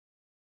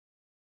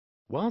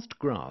Whilst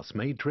grass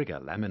may trigger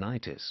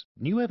laminitis,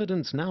 new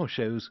evidence now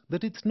shows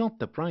that it's not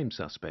the prime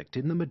suspect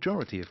in the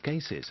majority of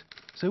cases.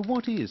 So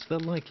what is the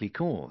likely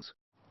cause?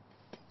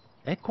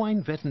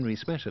 Equine veterinary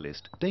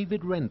specialist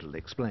David Rendle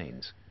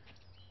explains.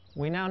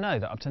 We now know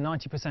that up to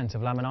 90%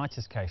 of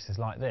laminitis cases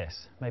like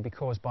this may be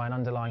caused by an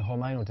underlying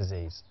hormonal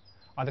disease,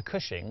 either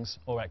Cushing's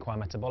or Equine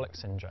Metabolic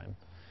Syndrome,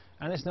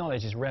 and this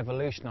knowledge is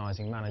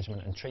revolutionising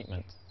management and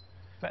treatment.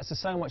 Vets are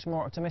so much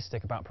more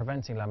optimistic about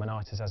preventing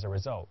laminitis as a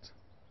result.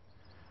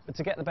 But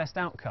to get the best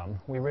outcome,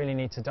 we really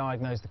need to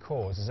diagnose the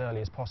cause as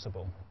early as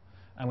possible,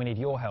 and we need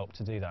your help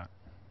to do that.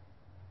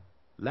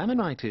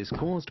 Laminitis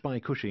caused by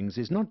Cushing's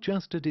is not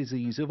just a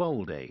disease of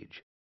old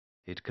age.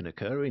 It can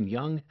occur in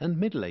young and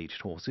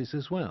middle-aged horses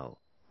as well.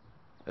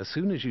 As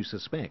soon as you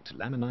suspect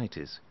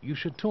laminitis, you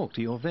should talk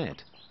to your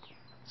vet.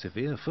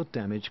 Severe foot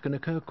damage can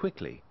occur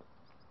quickly,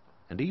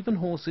 and even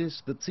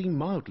horses that seem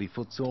mildly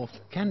footsore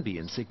can be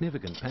in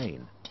significant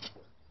pain.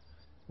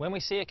 When we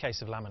see a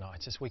case of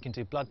laminitis, we can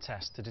do blood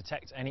tests to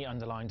detect any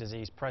underlying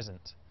disease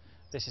present.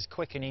 This is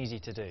quick and easy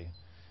to do,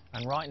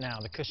 and right now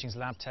the Cushing's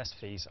lab test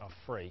fees are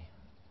free.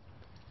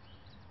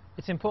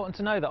 It's important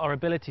to know that our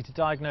ability to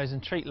diagnose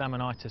and treat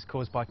laminitis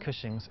caused by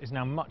Cushing's is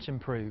now much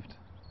improved.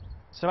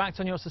 So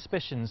act on your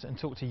suspicions and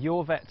talk to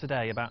your vet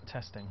today about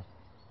testing.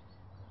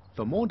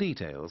 For more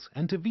details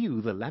and to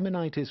view the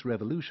Laminitis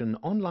Revolution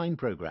online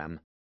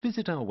program,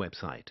 visit our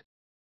website.